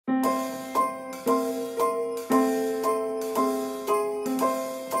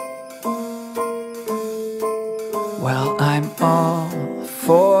I'm all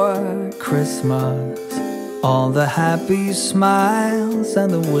for Christmas, all the happy smiles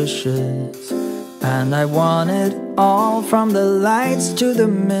and the wishes, and I want it all, from the lights to the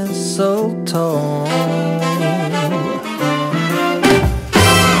mistletoe.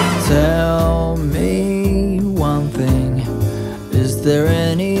 Tell me one thing, is there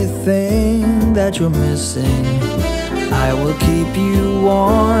anything that you're missing? I will keep you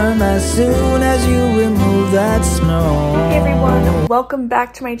warm as soon as you remove that snow. Hey everyone, welcome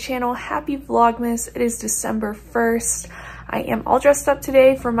back to my channel. Happy Vlogmas. It is December 1st. I am all dressed up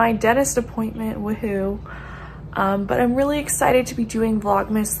today for my dentist appointment, woohoo. But I'm really excited to be doing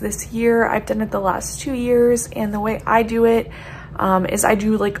Vlogmas this year. I've done it the last 2 years, and the way I do it is I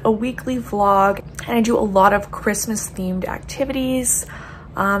do like a weekly vlog, and I do a lot of Christmas themed activities.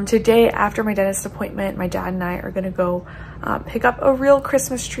 Today, after my dentist appointment, my dad and I are gonna go pick up a real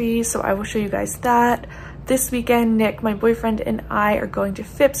Christmas tree, so I will show you guys that. This weekend, Nick, my boyfriend, and I are going to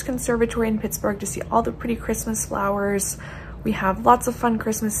Phipps Conservatory in Pittsburgh to see all the pretty Christmas flowers. We have lots of fun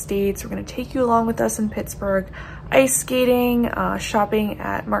Christmas dates. We're gonna take you along with us in Pittsburgh, ice skating, shopping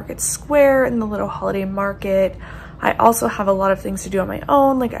at Market Square in the little holiday market. I also have a lot of things to do on my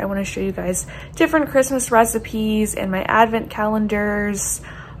own, like I want to show you guys different Christmas recipes and my advent calendars,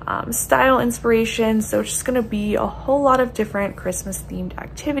 style inspiration. So it's just going to be a whole lot of different Christmas themed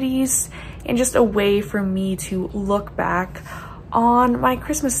activities and just a way for me to look back on my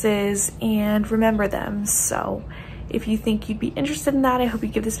Christmases and remember them. So if you think you'd be interested in that, I hope you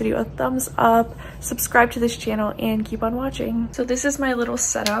give this video a thumbs up, subscribe to this channel, and keep on watching. So this is my little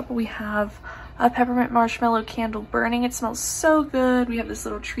setup. We have a peppermint marshmallow candle burning. It smells so good. We have this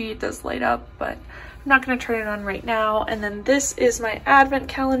little tree. It does light up, but I'm not going to turn it on right now. And then this is my advent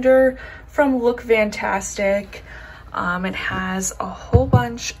calendar from Look Fantastic. It has a whole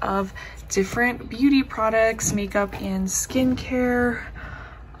bunch of different beauty products, makeup, and skincare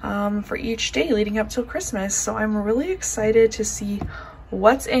for each day leading up till Christmas. So I'm really excited to see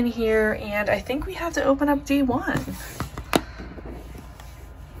what's in here, and I think we have to open up day one.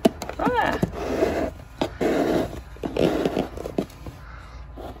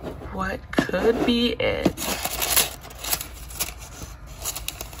 What could be it?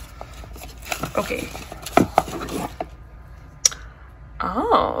 Okay.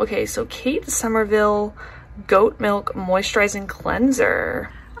 Oh, okay, so Kate Somerville Goat Milk Moisturizing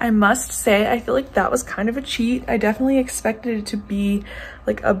Cleanser. I must say, I feel like that was kind of a cheat. I definitely expected it to be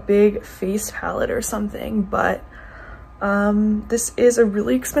like a big face palette or something, but this is a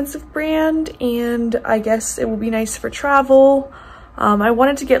really expensive brand, and I guess it will be nice for travel. I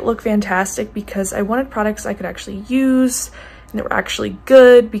wanted to get Look Fantastic because I wanted products I could actually use and that were actually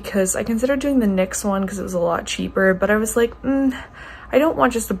good, because I considered doing the NYX one because it was a lot cheaper, but I was like, I don't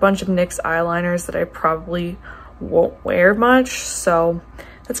want just a bunch of NYX eyeliners that I probably won't wear much, so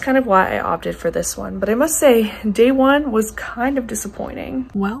that's kind of why I opted for this one. But I must say, day one was kind of disappointing.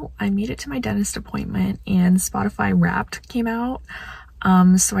 Well, I made it to my dentist appointment and Spotify Wrapped came out.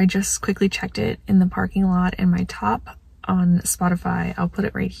 So I just quickly checked it in the parking lot, and my top on Spotify, I'll put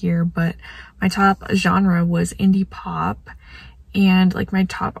it right here, but my top genre was indie pop, and like my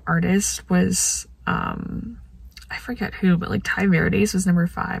top artist was, I forget who, but like Ty Verdes was number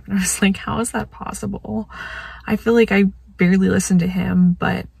 5. And I was like, how is that possible? I feel like I barely listened to him,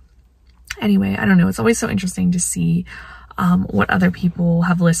 but anyway, I don't know. It's always so interesting to see what other people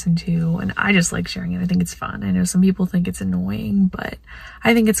have listened to, and I just like sharing it. I think it's fun. I know some people think it's annoying, but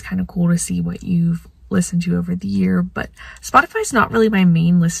I think it's kind of cool to see what you've listened to over the year. But Spotify's not really my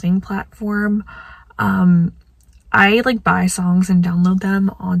main listening platform. I like buy songs and download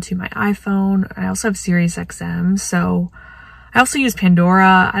them onto my iPhone. I also have SiriusXM, so I also use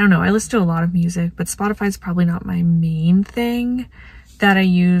Pandora. I don't know, I listen to a lot of music, but Spotify's probably not my main thing that I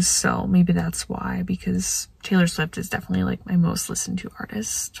use, so maybe that's why, because Taylor Swift is definitely like my most listened to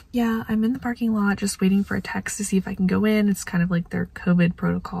artist. Yeah, I'm in the parking lot just waiting for a text to see if I can go in. It's kind of like their COVID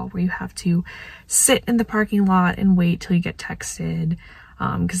protocol where you have to sit in the parking lot and wait till you get texted,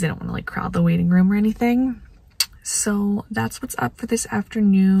 because they don't want to like crowd the waiting room or anything. So that's what's up for this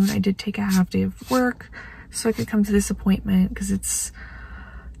afternoon. I did take a half day of work so I could come to this appointment, because it's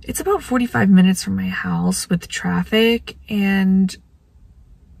about 45 minutes from my house with traffic, and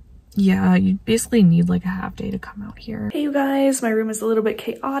yeah, you basically need like a half day to come out here. Hey you guys, my room is a little bit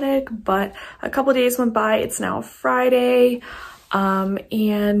chaotic, but a couple days went by. It's now Friday,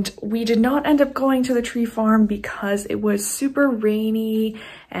 and we did not end up going to the tree farm because it was super rainy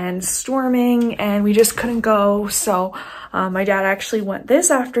and storming, and we just couldn't go. So my dad actually went this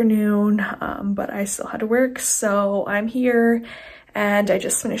afternoon, but I still had to work, so I'm here, and I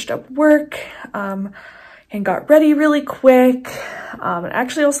just finished up work. and got ready really quick. And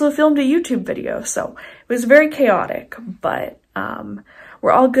actually also filmed a YouTube video, so it was very chaotic, but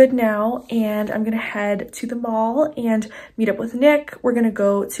we're all good now, and I'm gonna head to the mall and meet up with Nick. We're gonna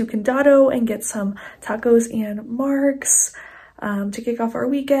go to Condado and get some tacos and marks to kick off our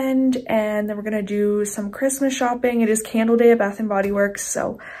weekend, and then we're gonna do some Christmas shopping. It is Candle Day at Bath & Body Works,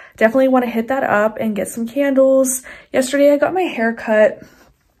 so definitely want to hit that up and get some candles. Yesterday I got my hair cut.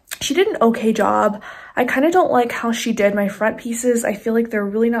 She did an okay job. I kind of don't like how she did my front pieces. I feel like they're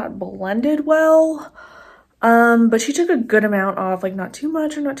really not blended well. But she took a good amount off, like not too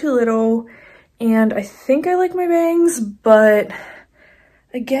much or not too little. And I think I like my bangs, but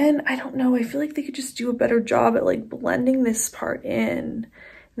again, I don't know. I feel like they could just do a better job at like blending this part in.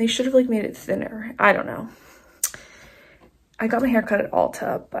 They should have like made it thinner. I don't know. I got my hair cut at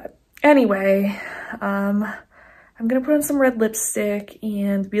Ulta, but anyway, I'm gonna put on some red lipstick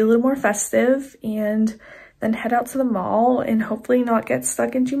and be a little more festive, and then head out to the mall and hopefully not get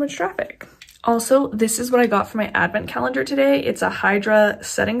stuck in too much traffic. Also, this is what I got for my advent calendar today. It's a Hydra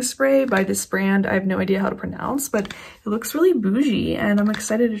setting spray by this brand I have no idea how to pronounce, but it looks really bougie and I'm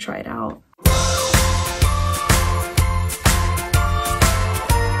excited to try it out.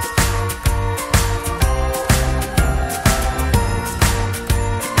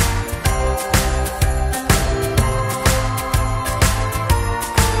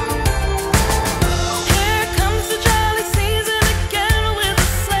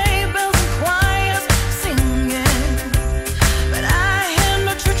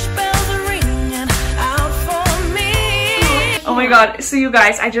 Oh my god, so you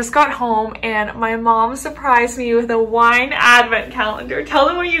guys, I just got home and my mom surprised me with a wine advent calendar. Tell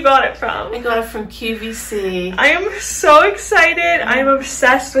them where you got it from. I got it from QVC. I am so excited. I'm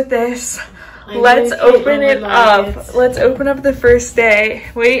obsessed with this. Let's open it up. Let's open up the first day.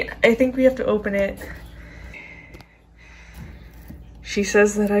 Wait, I think we have to open it. She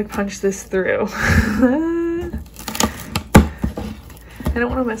says that I punched this through. I don't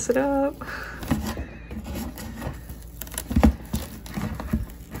want to mess it up.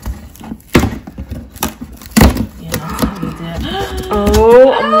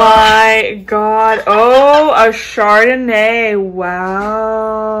 Oh my god. Oh, a Chardonnay.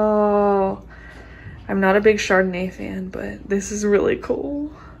 Wow. I'm not a big Chardonnay fan, but this is really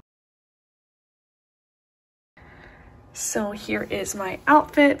cool. So here is my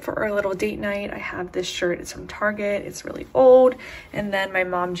outfit for our little date night. I have this shirt. It's from Target. It's really old. And then my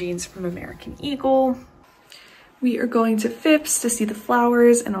mom jeans from American Eagle. We are going to Phipps to see the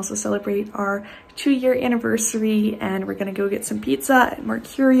flowers and also celebrate our 2-year anniversary, and we're gonna go get some pizza at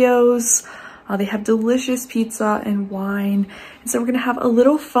Mercurio's. They have delicious pizza and wine, and so we're gonna have a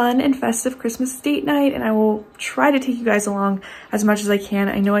little fun and festive Christmas date night, and I will try to take you guys along as much as I can.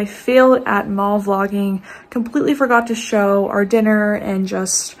 I know I failed at mall vlogging, completely forgot to show our dinner, and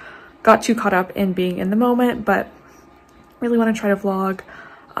just got too caught up in being in the moment, but really want to try to vlog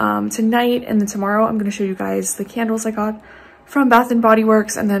tonight, and then tomorrow I'm going to show you guys the candles I got from Bath & Body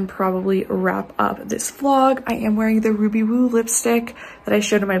Works, and then probably wrap up this vlog. I am wearing the Ruby Woo lipstick that I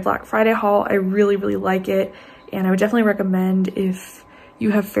showed in my Black Friday haul. I really like it, and I would definitely recommend if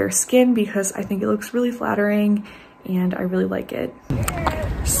you have fair skin, because I think it looks really flattering and I really like it.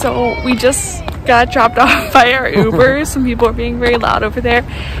 So we just got dropped off by our Uber. Some people are being very loud over there,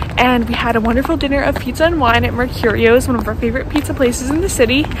 and we had a wonderful dinner of pizza and wine at Mercurio's, one of our favorite pizza places in the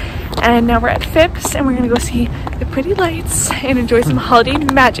city. And now we're at Phipps, and we're gonna go see the pretty lights and enjoy some holiday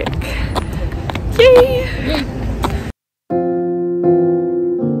magic. Yay!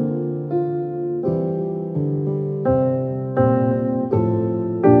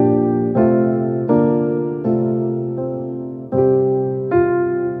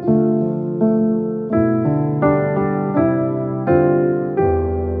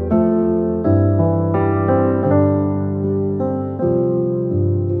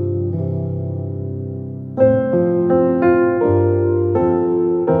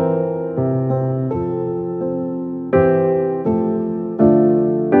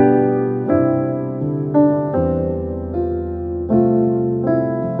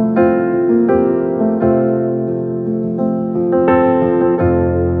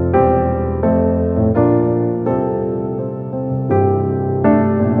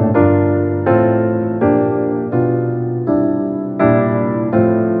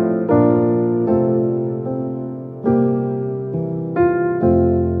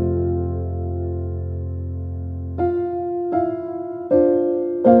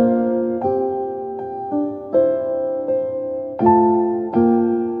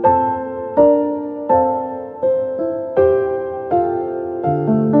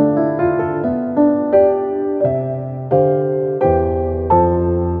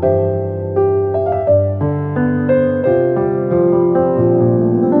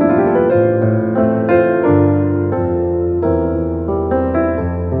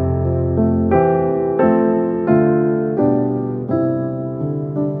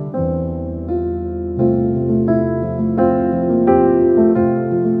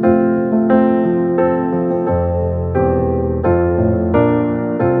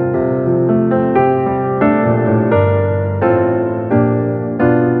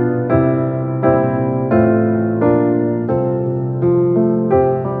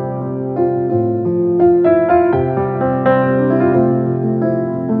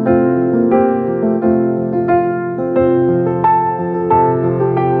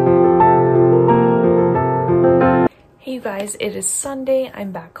 guys, it is Sunday.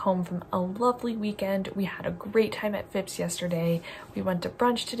 I'm back home from a lovely weekend. We had a great time at Phipps yesterday. We went to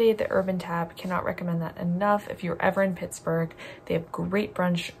brunch today at the Urban Tap. Cannot recommend that enough. If you're ever in Pittsburgh, they have great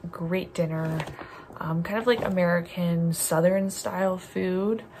brunch, great dinner, kind of like American Southern style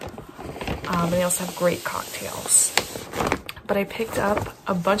food. And they also have great cocktails. But I picked up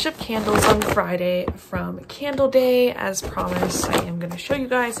a bunch of candles on Friday from Candle Day. As promised, I am going to show you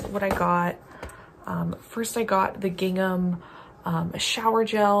guys what I got. First I got the Gingham shower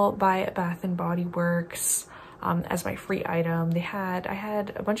gel by Bath & Body Works as my free item. I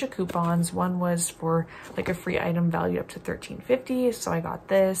had a bunch of coupons. One was for like a free item valued up to $13.50, so I got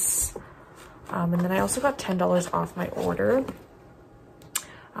this. And then I also got $10 off my order.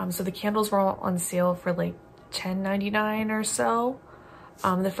 So the candles were all on sale for like $10.99 or so.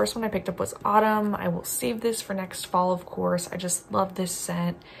 The first one I picked up was Autumn. I will save this for next fall, of course. I just love this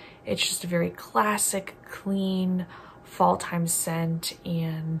scent. It's just a very classic, clean, fall time scent,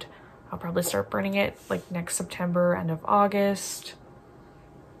 and I'll probably start burning it like next September, end of August.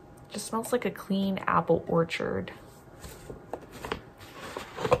 It just smells like a clean apple orchard.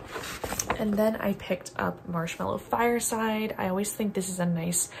 And then I picked up Marshmallow Fireside. I always think this is a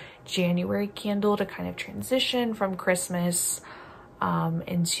nice January candle to kind of transition from Christmas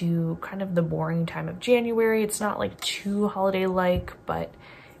into kind of the boring time of January. It's not like too holiday-like, but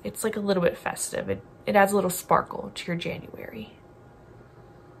it's like a little bit festive. It adds a little sparkle to your January.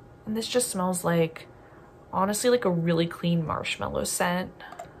 And this just smells like, honestly, like a really clean marshmallow scent.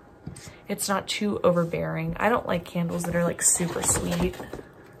 It's not too overbearing. I don't like candles that are like super sweet.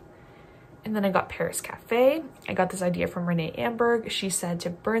 And then I got Paris Cafe. I got this idea from Renee Amberg. She said to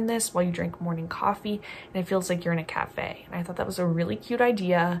burn this while you drink morning coffee and it feels like you're in a cafe. And I thought that was a really cute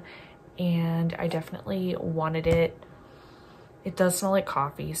idea and I definitely wanted it. It does smell like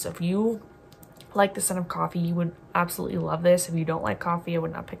coffee, so if you like the scent of coffee, you would absolutely love this. If you don't like coffee, I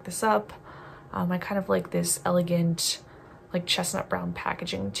would not pick this up. I kind of like this elegant, like chestnut brown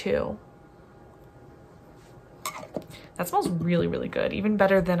packaging too. That smells really, really good, even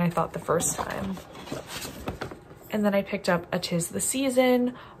better than I thought the first time. And then I picked up a 'Tis the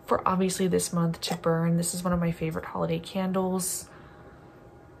Season for obviously this month to burn. This is one of my favorite holiday candles.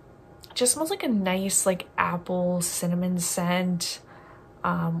 Just smells like a nice like apple cinnamon scent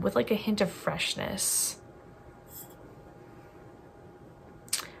with like a hint of freshness.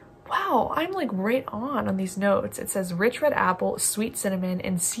 Wow, I'm like right on these notes. It says rich red apple, sweet cinnamon,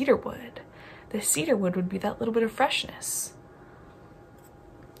 and cedarwood. The cedarwood would be that little bit of freshness.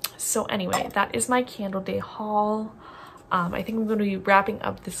 So anyway, that is my Candle Day haul. I think I'm going to be wrapping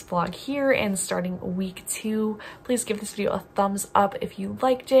up this vlog here and starting week 2. Please give this video a thumbs up if you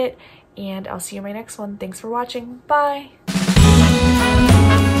liked it, and I'll see you in my next one. Thanks for watching. Bye!